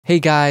Hey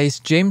guys,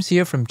 James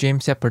here from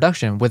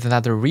jameszproductions with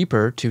another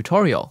Reaper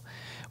tutorial.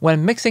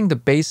 When mixing the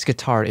bass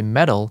guitar in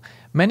metal,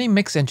 many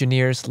mix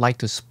engineers like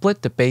to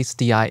split the bass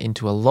DI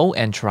into a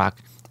low-end track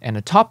and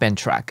a top-end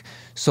track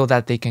so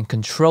that they can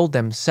control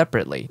them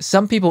separately.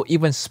 Some people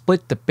even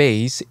split the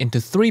bass into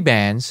 3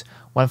 bands,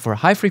 one for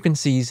high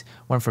frequencies,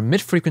 one for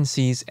mid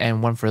frequencies,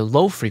 and one for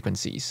low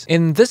frequencies.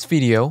 In this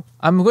video,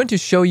 I'm going to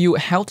show you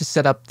how to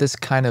set up this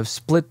kind of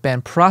split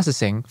band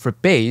processing for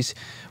bass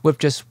with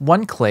just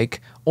one click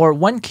or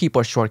one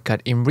keyboard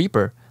shortcut in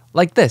Reaper,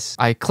 like this.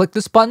 I click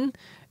this button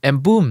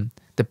and boom,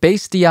 the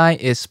bass DI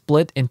is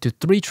split into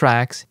 3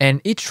 tracks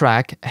and each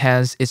track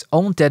has its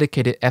own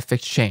dedicated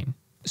FX chain.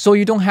 So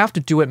you don't have to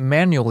do it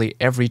manually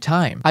every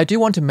time. I do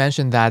want to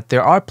mention that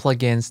there are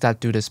plugins that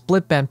do the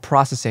split band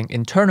processing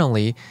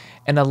internally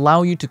and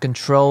allow you to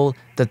control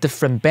the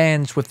different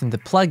bands within the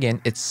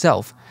plugin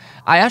itself.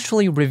 I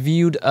actually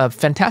reviewed a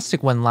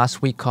fantastic one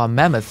last week called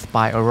Mammoth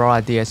by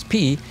Aurora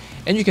DSP,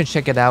 and you can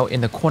check it out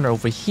in the corner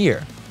over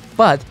here.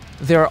 But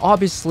there are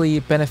obviously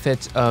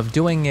benefits of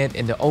doing it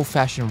in the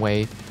old-fashioned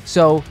way,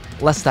 so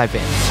let's dive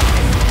in.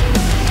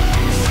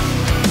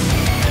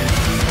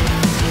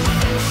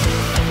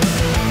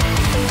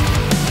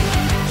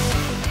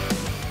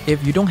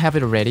 If you don't have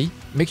it already,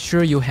 make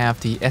sure you have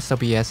the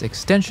SWS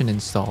extension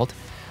installed.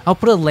 I'll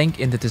put a link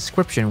in the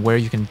description where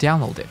you can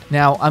download it.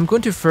 Now, I'm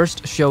going to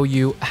first show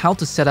you how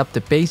to set up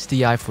the bass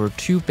DI for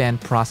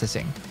 2-band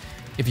processing.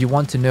 If you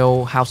want to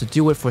know how to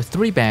do it for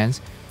 3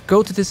 bands,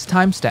 go to this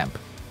timestamp.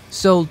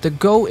 So the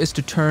goal is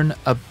to turn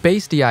a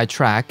bass DI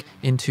track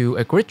into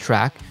a grid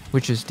track,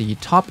 which is the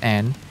top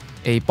end,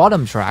 a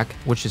bottom track,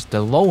 which is the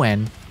low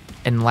end,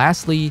 and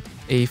lastly,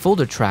 a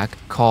folder track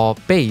called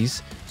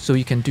bass, so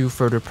you can do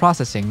further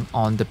processing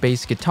on the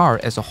bass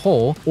guitar as a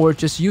whole, or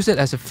just use it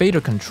as a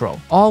fader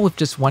control, all with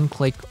just one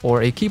click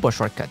or a keyboard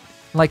shortcut,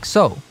 like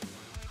so.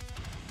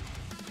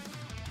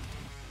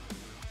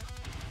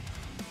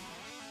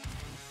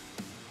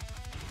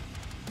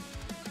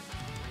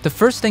 The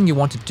first thing you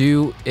want to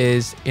do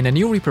is, in a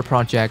new Reaper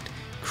project,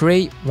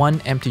 create one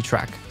empty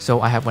track.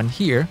 So I have one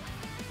here.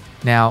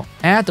 Now,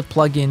 add the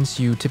plugins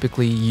you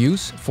typically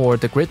use for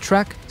the grid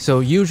track. So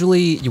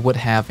usually you would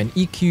have an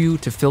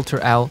EQ to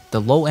filter out the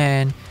low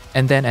end,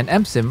 and then an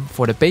MSIM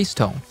for the bass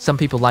tone. Some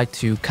people like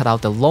to cut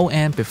out the low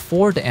end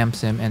before the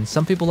MSIM, and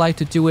some people like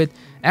to do it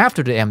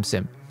after the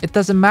MSIM. It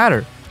doesn't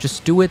matter,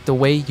 just do it the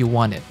way you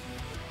want it.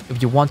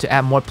 If you want to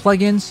add more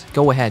plugins,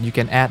 go ahead, you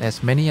can add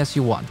as many as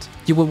you want.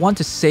 You would want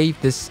to save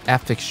this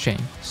FX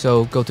chain.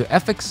 So go to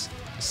FX,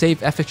 save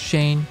FX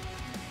chain,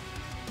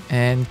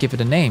 and give it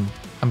a name.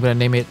 I'm going to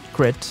name it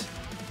Grid.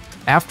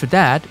 After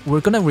that,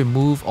 we're going to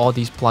remove all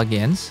these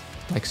plugins,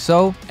 like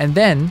so, and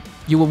then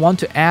you will want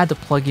to add the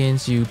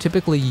plugins you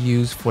typically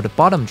use for the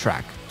bottom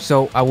track.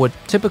 So I would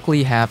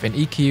typically have an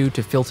EQ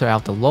to filter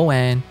out the low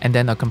end, and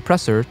then a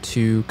compressor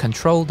to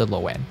control the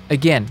low end.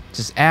 Again,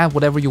 just add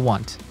whatever you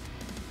want.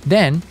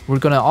 Then we're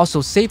going to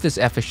also save this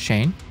FX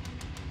chain.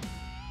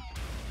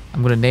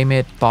 I'm going to name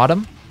it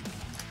bottom,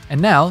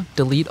 and now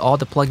delete all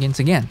the plugins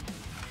again.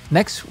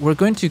 Next, we're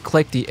going to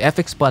click the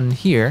FX button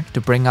here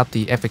to bring up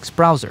the FX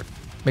browser.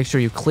 Make sure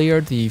you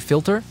clear the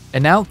filter,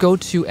 and now go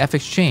to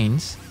FX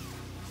chains,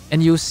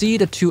 and you'll see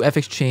the 2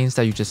 FX chains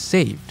that you just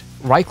saved.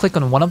 Right-click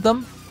on one of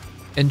them,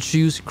 and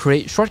choose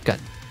Create Shortcut.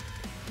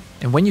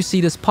 And when you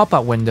see this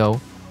pop-up window,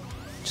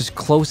 just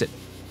close it.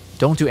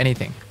 Don't do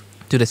anything.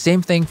 Do the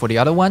same thing for the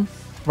other one.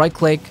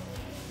 Right-click,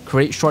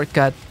 Create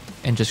Shortcut,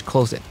 and just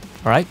close it.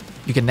 Alright?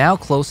 You can now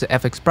close the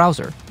FX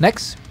browser.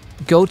 Next,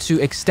 go to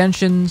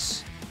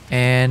Extensions,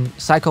 and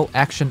Cycle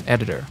Action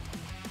Editor.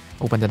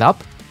 Open it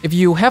up. If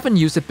you haven't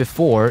used it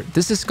before,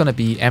 this is going to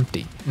be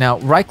empty. Now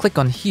right click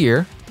on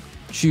here,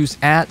 choose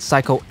Add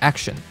Cycle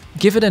Action.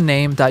 Give it a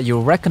name that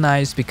you'll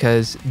recognize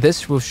because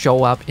this will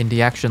show up in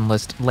the action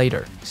list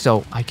later.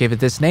 So I gave it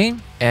this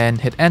name and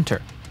hit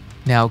enter.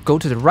 Now go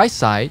to the right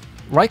side,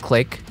 right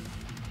click,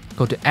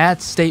 go to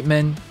Add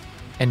Statement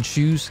and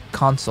choose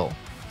Console.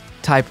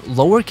 Type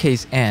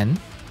lowercase n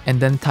and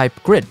then type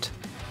grid.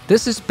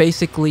 This is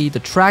basically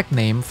the track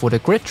name for the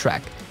grid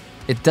track.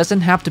 It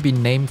doesn't have to be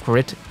named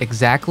grid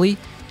exactly.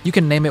 You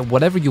can name it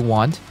whatever you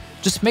want.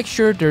 Just make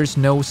sure there's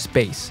no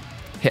space.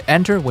 Hit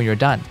enter when you're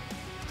done.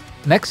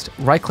 Next,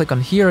 right click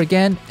on here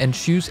again and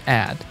choose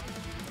add.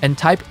 And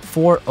type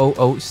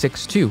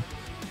 40062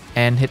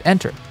 and hit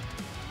enter.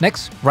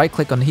 Next, right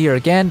click on here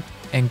again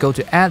and go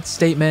to add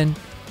statement,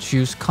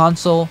 choose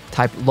console,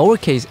 type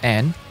lowercase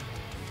n,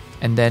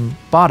 and then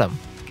bottom.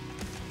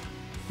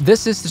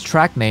 This is the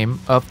track name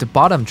of the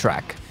bottom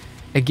track.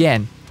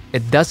 Again,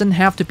 it doesn't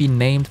have to be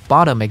named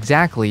bottom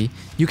exactly.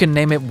 You can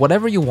name it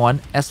whatever you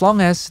want as long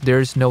as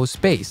there's no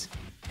space.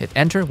 Hit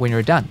enter when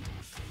you're done.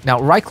 Now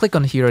right click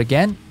on here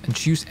again and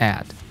choose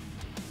add.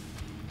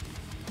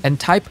 And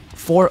type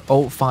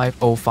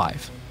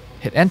 40505.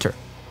 Hit enter.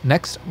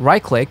 Next,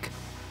 right click,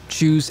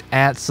 choose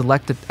add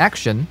selected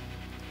action.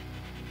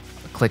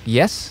 Click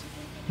yes.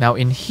 Now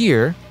in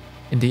here,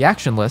 in the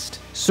action list,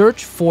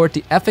 search for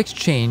the FX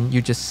chain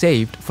you just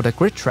saved for the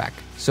grid track.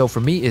 So for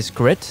me, it's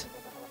grid.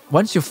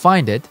 Once you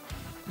find it,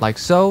 like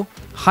so,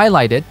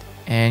 highlight it,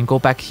 and go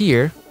back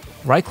here,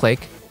 right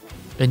click,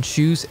 and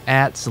choose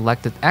Add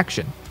Selected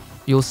Action.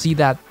 You'll see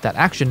that that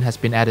action has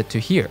been added to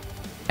here.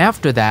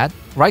 After that,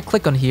 right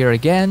click on here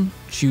again,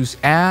 choose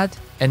Add,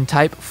 and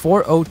type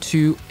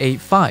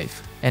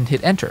 40285 and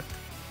hit enter.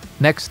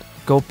 Next,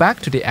 go back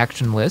to the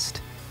action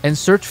list and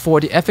search for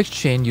the FX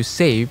chain you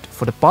saved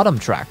for the bottom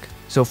track.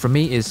 So for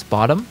me is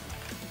bottom.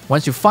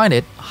 Once you find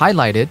it,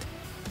 highlight it,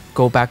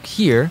 go back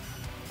here,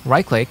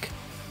 right click,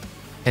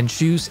 and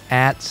choose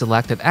Add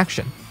Selected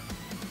Action.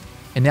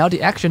 And now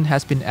the action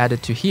has been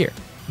added to here.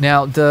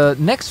 Now the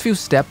next few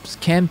steps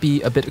can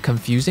be a bit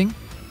confusing,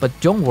 but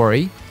don't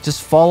worry,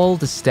 just follow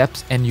the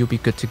steps and you'll be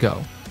good to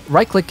go.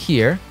 Right click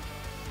here,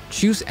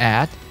 choose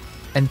Add,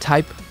 and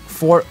type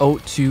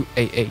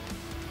 40288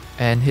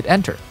 and hit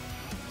enter.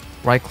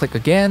 Right click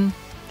again,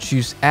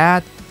 choose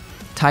Add,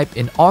 type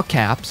in all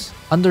caps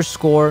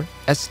 _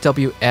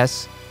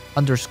 SWS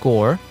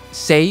 _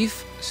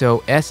 save, so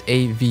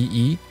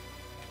SAVESEL.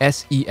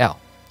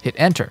 Hit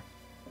enter.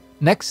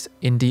 Next,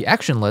 in the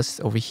action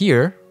list over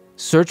here,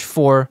 search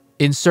for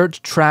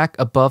Insert Track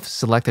above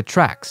selected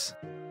tracks.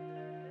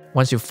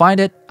 Once you find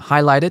it,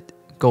 highlight it,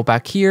 go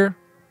back here,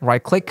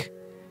 right click,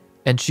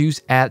 and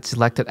choose Add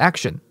Selected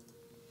Action.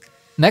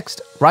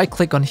 Next, right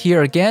click on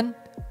here again,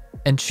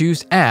 and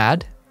choose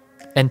Add,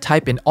 and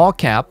type in all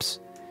caps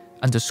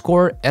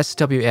 _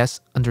 SWS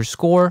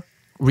 _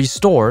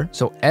 restore,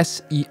 so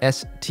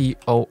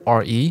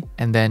SESTORE,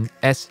 and then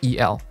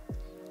SEL.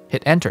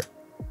 Hit enter.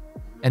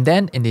 And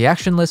then in the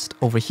action list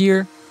over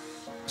here,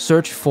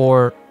 search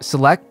for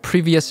Select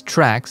Previous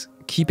Tracks,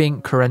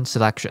 keeping current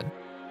selection.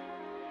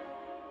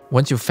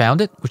 Once you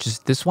found it, which is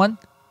this one,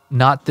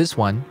 not this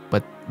one,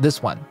 but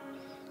this one,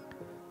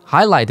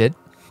 highlight it,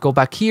 go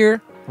back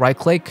here, right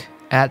click,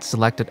 Add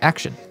Selected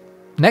Action.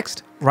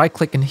 Next, right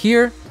click in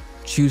here,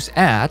 choose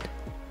Add,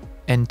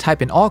 and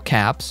type in all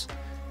caps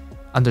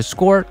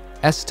 _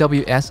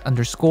 SWS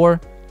 _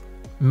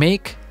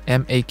 make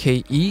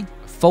MAKE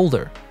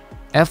folder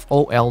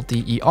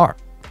FOLDER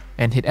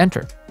and hit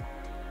enter.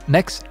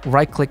 Next,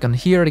 right click on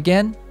here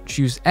again,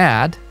 choose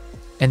Add,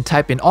 and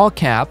type in all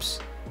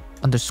caps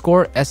 _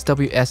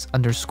 SWS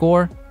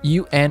 _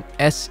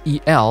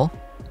 UNSEL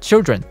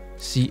children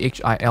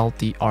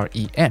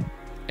CHILDREN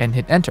and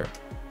hit enter.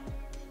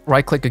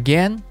 Right click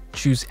again,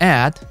 choose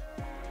Add,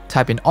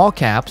 type in all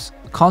caps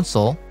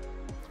console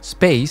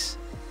space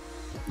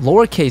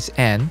lowercase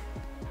n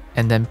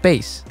and then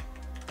bass.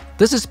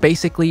 This is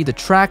basically the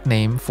track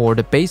name for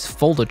the bass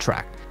folder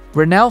track.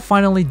 We're now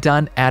finally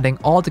done adding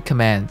all the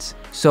commands,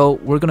 so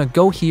we're gonna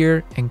go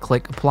here and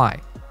click apply.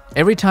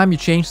 Every time you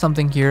change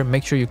something here,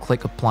 make sure you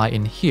click apply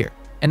in here.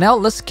 And now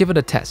let's give it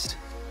a test.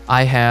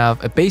 I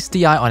have a bass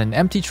DI on an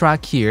empty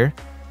track here,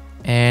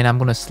 and I'm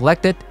gonna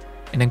select it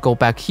and then go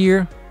back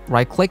here,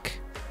 right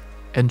click,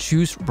 and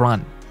choose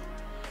run.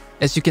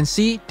 As you can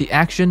see, the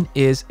action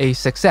is a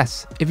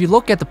success. If you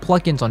look at the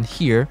plugins on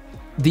here,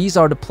 these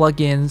are the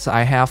plugins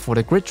I have for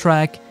the grid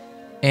track,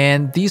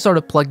 and these are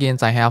the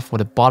plugins I have for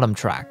the bottom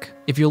track.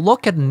 If you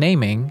look at the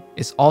naming,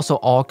 it's also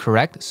all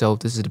correct. So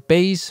this is the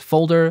bass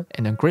folder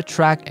and the grid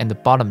track and the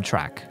bottom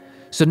track.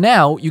 So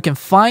now you can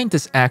find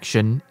this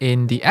action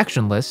in the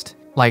action list,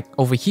 like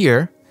over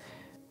here,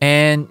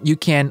 and you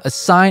can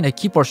assign a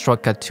keyboard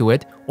shortcut to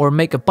it or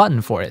make a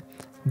button for it.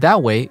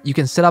 That way, you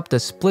can set up the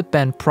split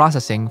band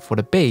processing for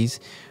the bass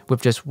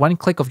with just one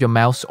click of your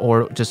mouse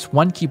or just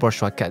one keyboard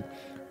shortcut.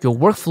 Your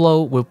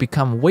workflow will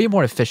become way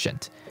more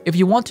efficient. If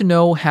you want to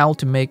know how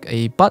to make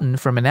a button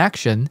from an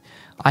action,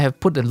 I have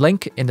put a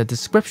link in the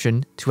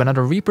description to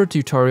another Reaper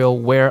tutorial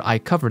where I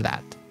cover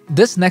that.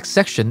 This next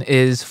section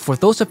is for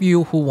those of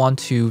you who want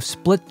to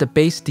split the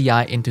bass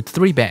DI into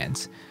 3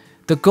 bands.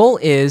 The goal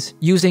is,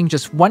 using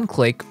just one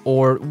click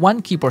or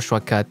one keyboard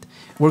shortcut,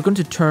 we're going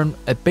to turn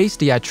a bass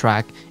DI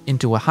track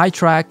into a high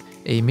track,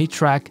 a mid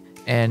track,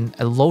 and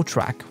a low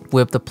track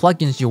with the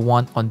plugins you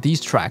want on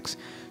these tracks,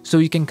 so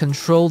you can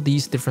control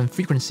these different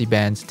frequency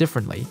bands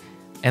differently.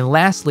 And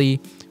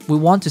lastly, we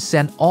want to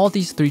send all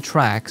these 3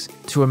 tracks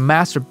to a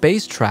master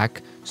bass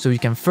track so you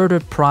can further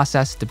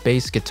process the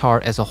bass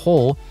guitar as a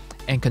whole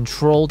and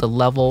control the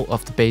level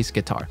of the bass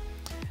guitar.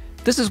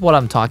 This is what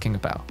I'm talking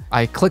about.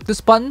 I click this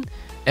button,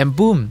 and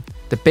boom,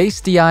 the bass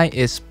DI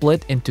is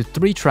split into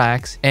 3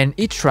 tracks, and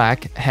each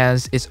track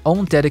has its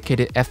own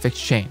dedicated FX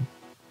chain.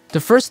 The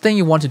first thing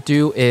you want to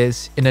do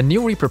is, in a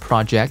new Reaper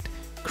project,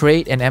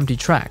 create an empty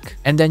track,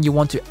 and then you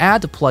want to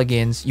add the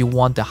plugins you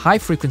want the high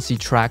frequency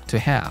track to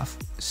have.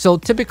 So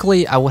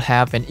typically I would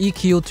have an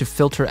EQ to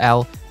filter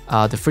out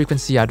the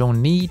frequency I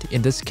don't need.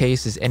 In this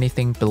case is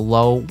anything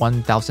below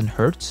 1000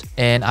 Hz,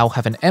 and I'll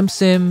have an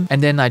MSIM,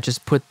 and then I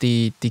just put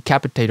the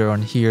decapitator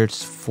on here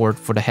for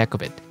the heck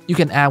of it. You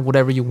can add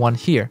whatever you want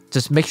here.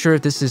 Just make sure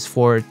this is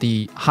for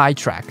the high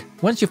track.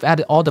 Once you've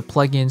added all the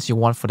plugins you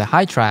want for the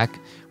high track,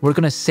 we're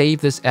gonna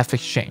save this FX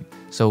chain.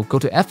 So go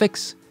to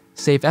FX,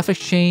 save FX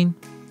chain,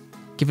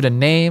 give it a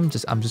name.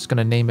 I'm just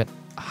gonna name it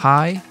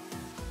high.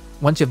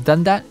 Once you've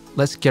done that,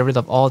 let's get rid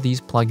of all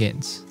these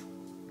plugins.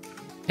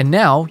 And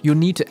now you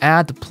need to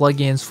add the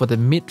plugins for the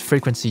mid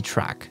frequency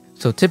track.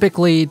 So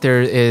typically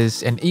there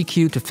is an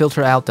EQ to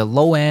filter out the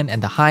low end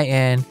and the high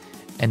end,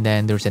 and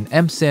then there's an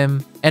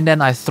MSIM, and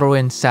then I throw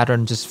in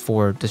Saturn just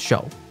for the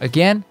show.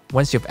 Again,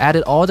 once you've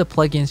added all the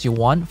plugins you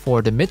want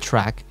for the mid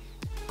track,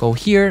 go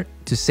here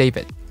to save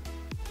it.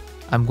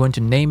 I'm going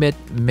to name it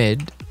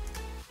mid.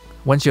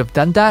 Once you have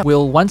done that,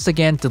 we'll once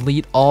again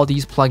delete all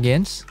these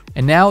plugins.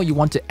 And now you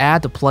want to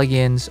add the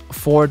plugins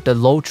for the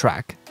low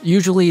track.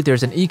 Usually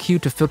there's an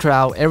EQ to filter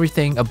out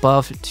everything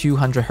above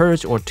 200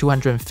 Hz or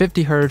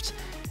 250 Hz.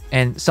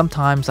 And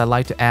sometimes I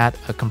like to add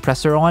a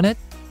compressor on it.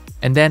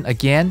 And then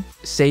again,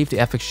 save the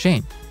FX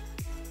chain.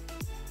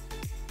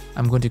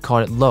 I'm going to call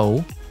it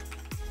low.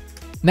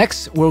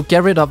 Next, we'll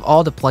get rid of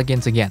all the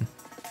plugins again.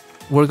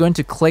 We're going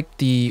to click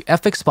the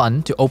FX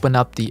button to open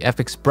up the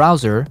FX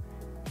browser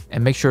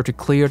and make sure to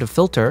clear the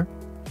filter.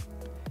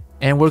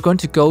 And we're going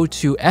to go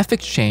to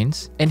FX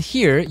chains, and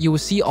here you will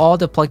see all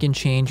the plugin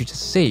chains you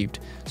just saved.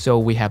 So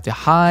we have the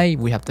high,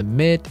 we have the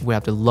mid, we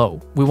have the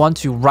low. We want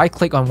to right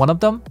click on one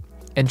of them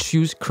and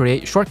choose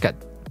create shortcut.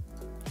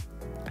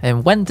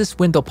 And when this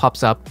window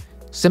pops up,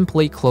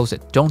 simply close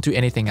it. Don't do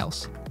anything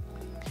else.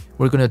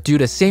 We're going to do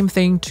the same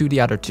thing to the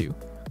other two.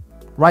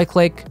 Right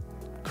click,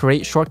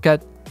 create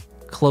shortcut,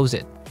 close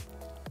it.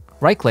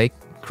 Right click,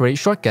 create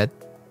shortcut,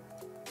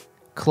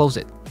 close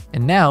it.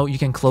 And now you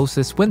can close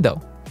this window.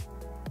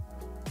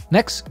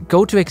 Next,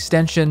 go to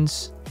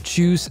extensions,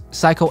 choose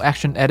Cycle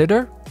Action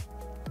Editor.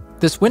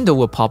 This window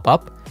will pop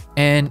up,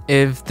 and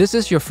if this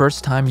is your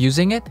first time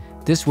using it,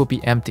 this will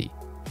be empty.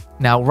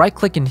 Now right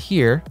click in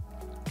here,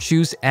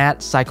 choose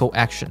Add Cycle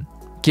Action.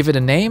 Give it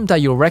a name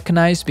that you'll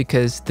recognize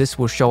because this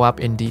will show up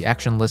in the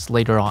action list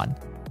later on.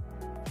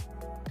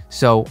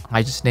 So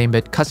I just named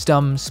it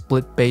Custom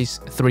Split Bass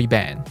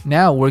 3-band.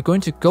 Now we're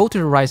going to go to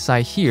the right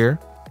side here,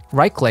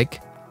 right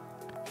click,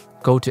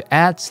 go to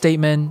Add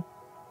Statement,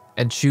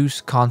 and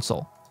choose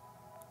console.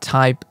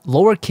 Type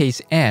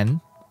lowercase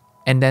n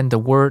and then the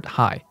word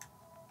high.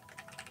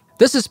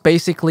 This is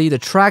basically the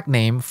track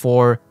name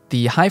for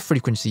the high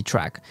frequency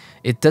track.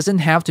 It doesn't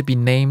have to be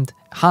named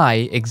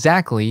high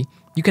exactly.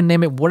 You can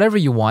name it whatever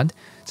you want.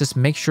 Just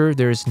make sure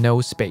there is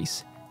no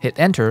space. Hit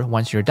enter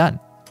once you're done.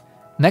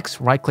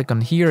 Next, right click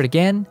on here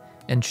again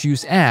and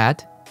choose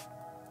add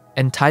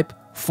and type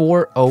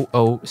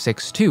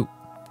 40062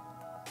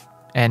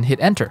 and hit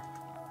enter.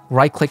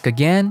 Right click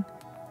again,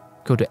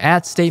 go to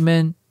add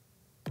statement,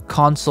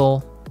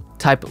 console,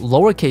 type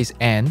lowercase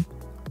n,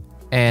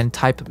 and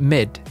type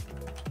mid.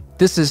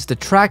 This is the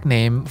track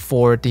name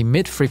for the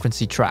mid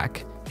frequency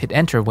track. Hit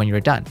enter when you're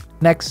done.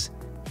 Next,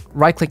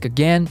 right click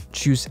again,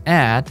 choose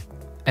add,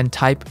 and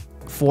type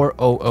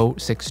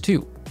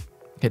 40062.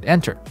 Hit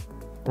enter.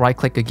 Right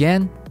click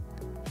again,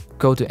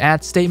 go to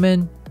add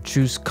statement,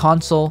 choose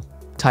console,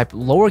 type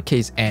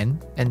lowercase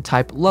n, and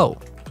type low.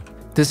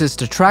 This is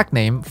the track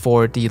name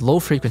for the low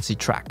frequency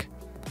track.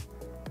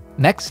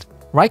 Next,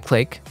 right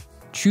click,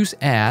 choose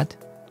add,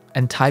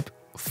 and type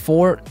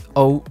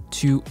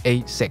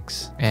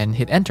 40286 and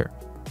hit enter.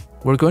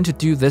 We're going to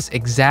do this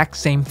exact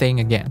same thing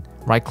again.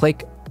 Right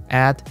click,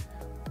 add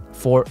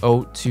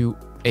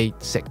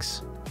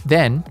 40286.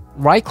 Then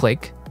right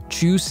click,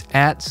 choose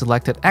add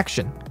selected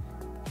action.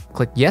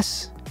 Click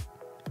yes,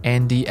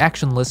 and the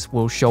action list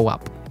will show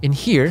up. In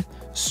here,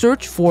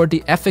 search for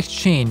the FX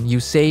chain you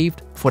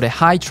saved for the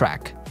high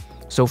track.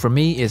 So for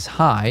me is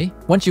high.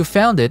 Once you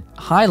found it,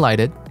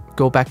 highlight it,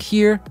 go back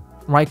here,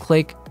 right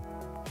click,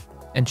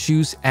 and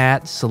choose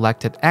add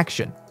selected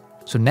action.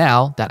 So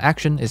now that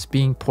action is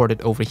being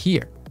ported over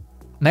here.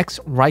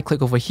 Next, right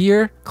click over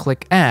here,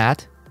 click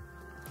add,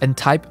 and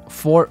type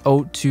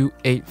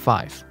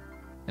 40285.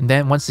 And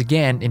then once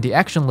again, in the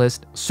action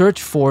list,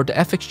 search for the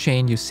FX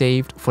chain you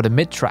saved for the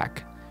mid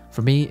track.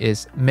 For me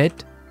is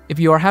mid. If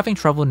you are having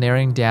trouble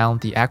narrowing down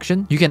the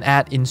action, you can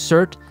add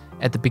insert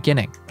at the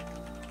beginning.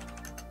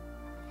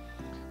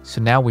 So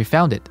now we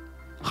found it.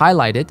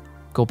 Highlight it,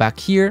 go back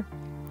here,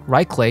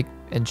 right click,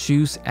 and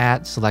choose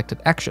add selected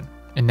action.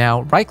 And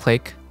now right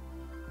click,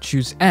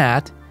 choose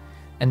add,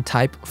 and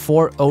type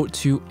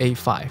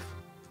 40285.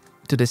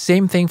 Do the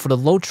same thing for the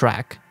low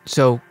track.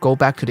 So go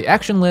back to the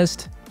action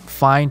list,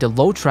 find the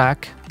low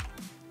track,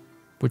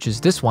 which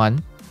is this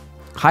one,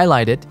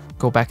 highlight it,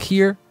 go back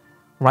here,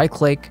 right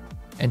click,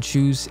 and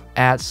choose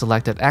add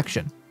selected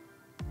action.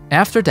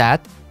 After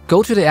that,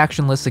 go to the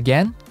action list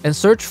again and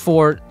search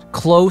for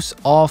close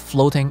all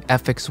floating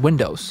FX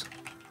windows,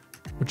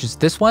 which is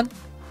this one,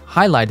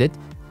 highlight it,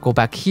 go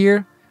back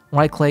here,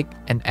 right click,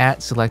 and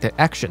add selected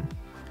action.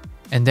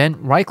 And then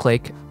right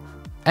click,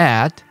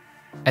 add,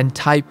 and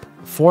type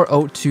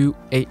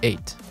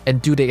 40288.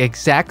 And do the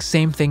exact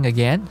same thing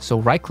again. So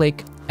right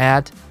click,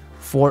 add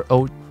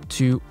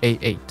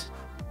 40288.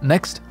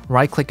 Next,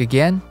 right click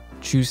again,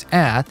 choose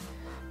add,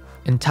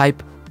 and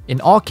type in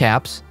all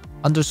caps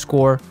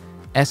 _SWS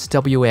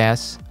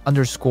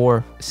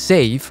 _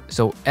 save,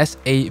 so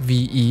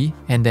SAVE,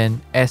 and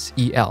then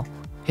SEL.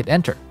 Hit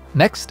enter.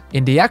 Next,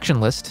 in the action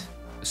list,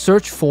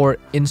 search for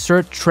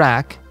insert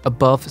track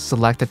above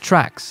selected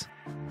tracks,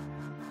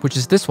 which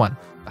is this one.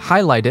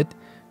 Highlight it,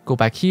 go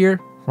back here,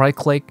 right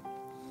click,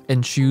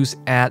 and choose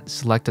Add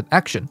Selected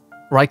Action.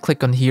 Right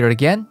click on here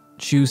again,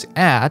 choose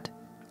Add,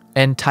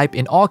 and type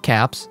in all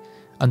caps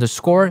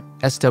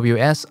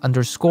 _SWS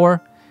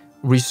 _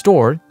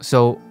 restore,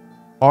 so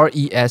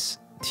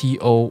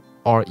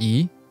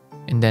RESTORE,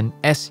 and then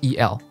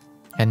SEL,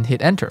 and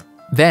hit enter.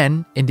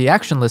 Then in the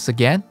action list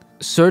again,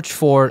 search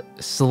for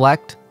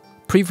select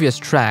previous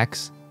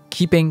tracks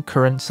keeping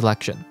current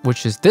selection,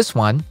 which is this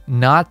one,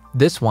 not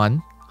this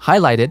one.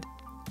 Highlight it,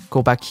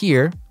 go back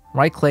here,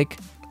 right click,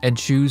 and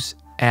choose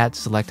Add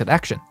Selected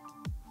Action.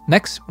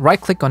 Next, right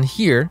click on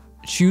here,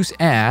 choose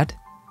Add,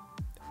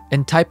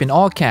 and type in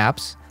all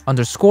caps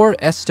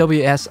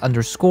 _SWS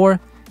 _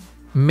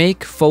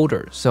 make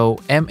folder, so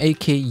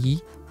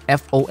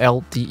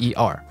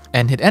MAKEFOLDER,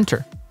 and hit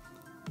enter.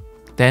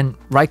 Then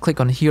right click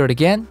on here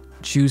again,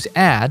 choose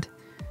Add,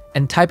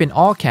 and type in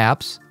all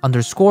caps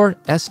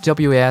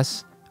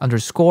 _SWS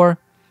 _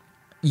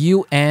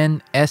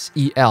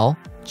 UNSEL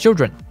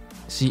children,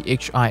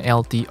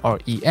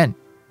 CHILDREN,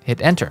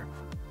 hit enter.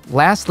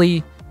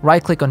 Lastly,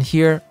 right click on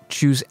here,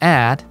 choose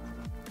Add,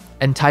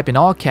 and type in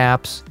all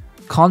caps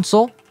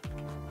console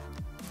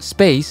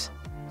space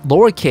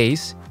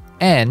lowercase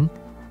n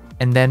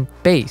and then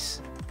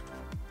bass,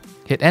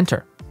 hit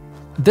enter.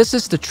 This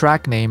is the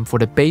track name for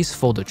the bass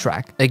folder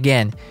track.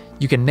 Again,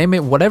 you can name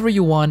it whatever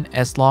you want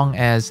as long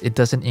as it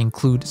doesn't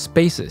include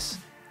spaces.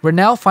 We're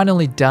now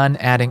finally done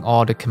adding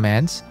all the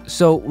commands,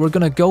 so we're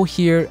gonna go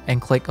here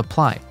and click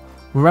apply.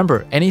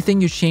 Remember, anything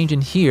you change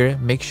in here,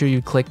 make sure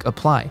you click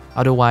apply,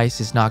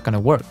 otherwise it's not gonna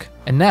work.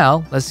 And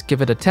now let's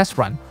give it a test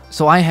run.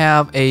 So I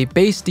have a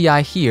bass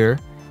DI here,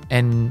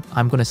 and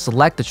I'm gonna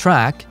select the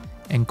track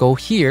and go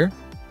here,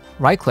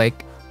 right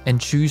click,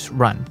 and choose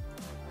run.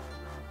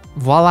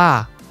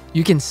 Voila!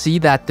 You can see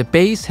that the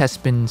bass has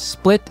been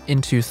split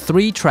into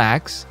 3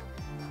 tracks,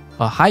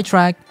 a high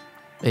track,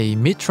 a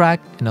mid track,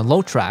 and a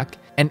low track,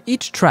 and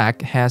each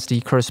track has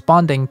the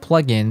corresponding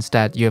plugins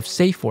that you have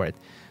saved for it.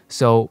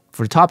 So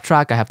for the top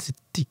track, I have the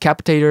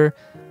decapitator,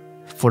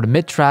 for the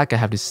mid track, I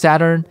have the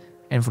Saturn,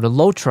 and for the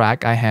low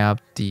track, I have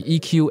the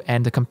EQ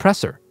and the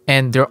compressor.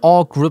 And they're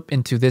all grouped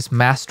into this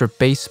master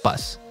bass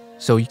bus.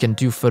 So you can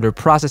do further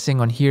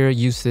processing on here,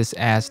 use this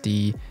as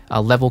the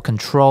level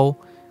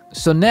control.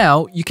 So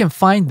now you can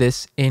find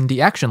this in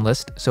the action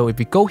list. So if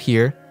you go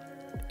here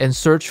and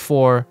search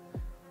for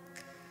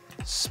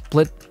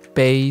split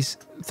bass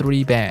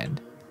 3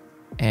 band,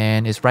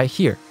 and it's right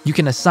here. You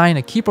can assign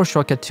a keyboard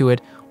shortcut to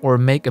it or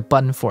make a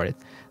button for it.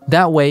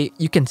 That way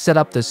you can set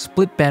up the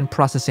split band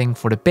processing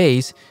for the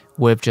bass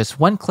with just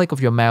one click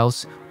of your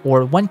mouse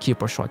or one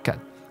keyboard shortcut.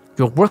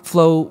 Your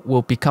workflow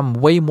will become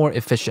way more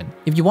efficient.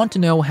 If you want to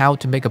know how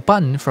to make a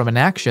button from an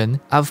action,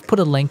 I've put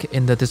a link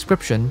in the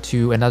description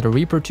to another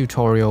Reaper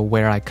tutorial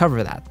where I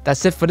cover that.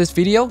 That's it for this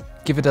video.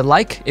 Give it a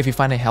like if you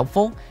find it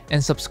helpful,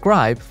 and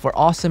subscribe for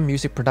awesome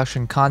music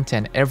production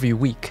content every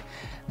week.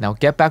 Now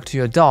get back to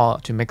your DAW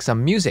to make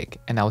some music,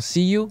 and I'll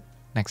see you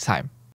next time.